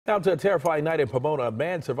Now to a terrifying night in Pomona. A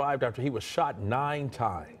man survived after he was shot 9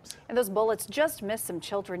 times. And those bullets just missed some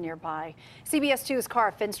children nearby. CBS 2's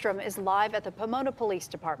Cara Finnstrom is live at the Pomona Police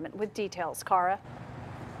Department with details. Cara?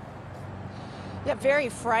 Yeah, very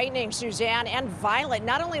frightening, Suzanne, and violent.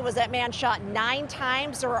 Not only was that man shot 9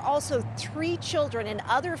 times, there were also 3 children and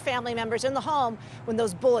other family members in the home when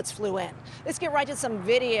those bullets flew in. Let's get right to some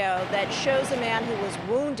video that shows a man who was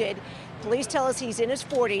wounded. Police tell us he's in his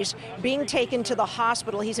 40s, being taken to the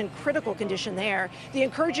hospital. He's in critical condition there. The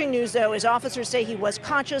encouraging news, though, is officers say he was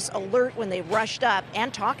conscious, alert when they rushed up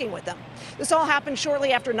and talking with them. This all happened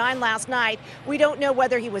shortly after 9 last night. We don't know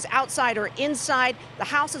whether he was outside or inside. The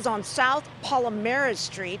house is on South Pomona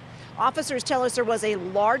Street. Officers tell us there was a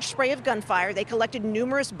large spray of gunfire. They collected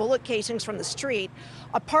numerous bullet casings from the street.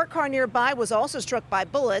 A parked car nearby was also struck by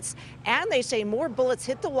bullets, and they say more bullets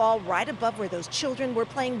hit the wall right above where those children were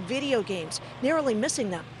playing video games, narrowly missing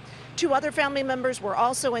them. 2 other family members were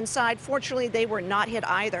also inside. Fortunately, they were not hit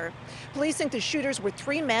either. Police think the shooters were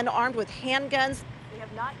 3 men armed with handguns. They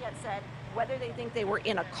have not yet said whether they think they were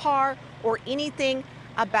in a car or anything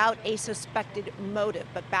about a suspected motive.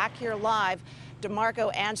 But back here live,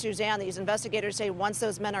 DeMarco and Suzanne, these investigators say once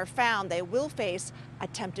those men are found, they will face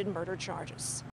attempted murder charges.